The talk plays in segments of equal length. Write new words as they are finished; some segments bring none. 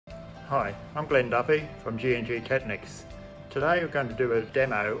Hi, I'm Glenn Duffy from G&G Technics. Today we're going to do a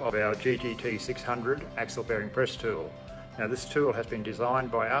demo of our GGT 600 axle bearing press tool. Now this tool has been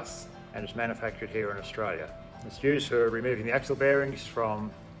designed by us and is manufactured here in Australia. It's used for removing the axle bearings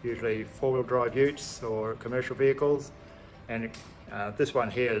from usually four-wheel drive utes or commercial vehicles, and this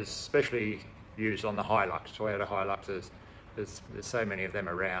one here is specially used on the Hilux. Toyota Hiluxes. There's so many of them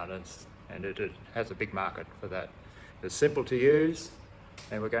around, and it has a big market for that. It's simple to use,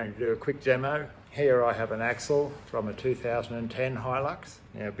 and we're going to do a quick demo. Here I have an axle from a 2010 Hilux.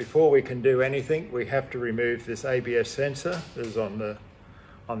 Now before we can do anything, we have to remove this ABS sensor that is on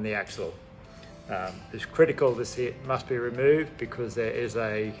the axle. It's critical this here must be removed because there is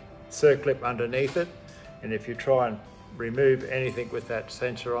a circlip underneath it, and if you try and remove anything with that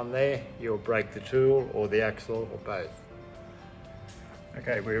sensor on there, you'll break the tool or the axle or both.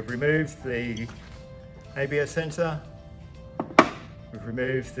 Okay, we've removed the ABS sensor, we've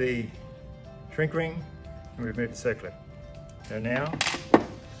removed the shrink ring, and we've removed the circlip. So now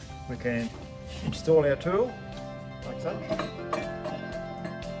we can install our tool like such.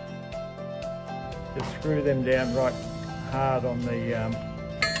 Just screw them down right hard on the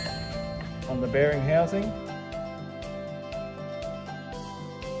bearing housing.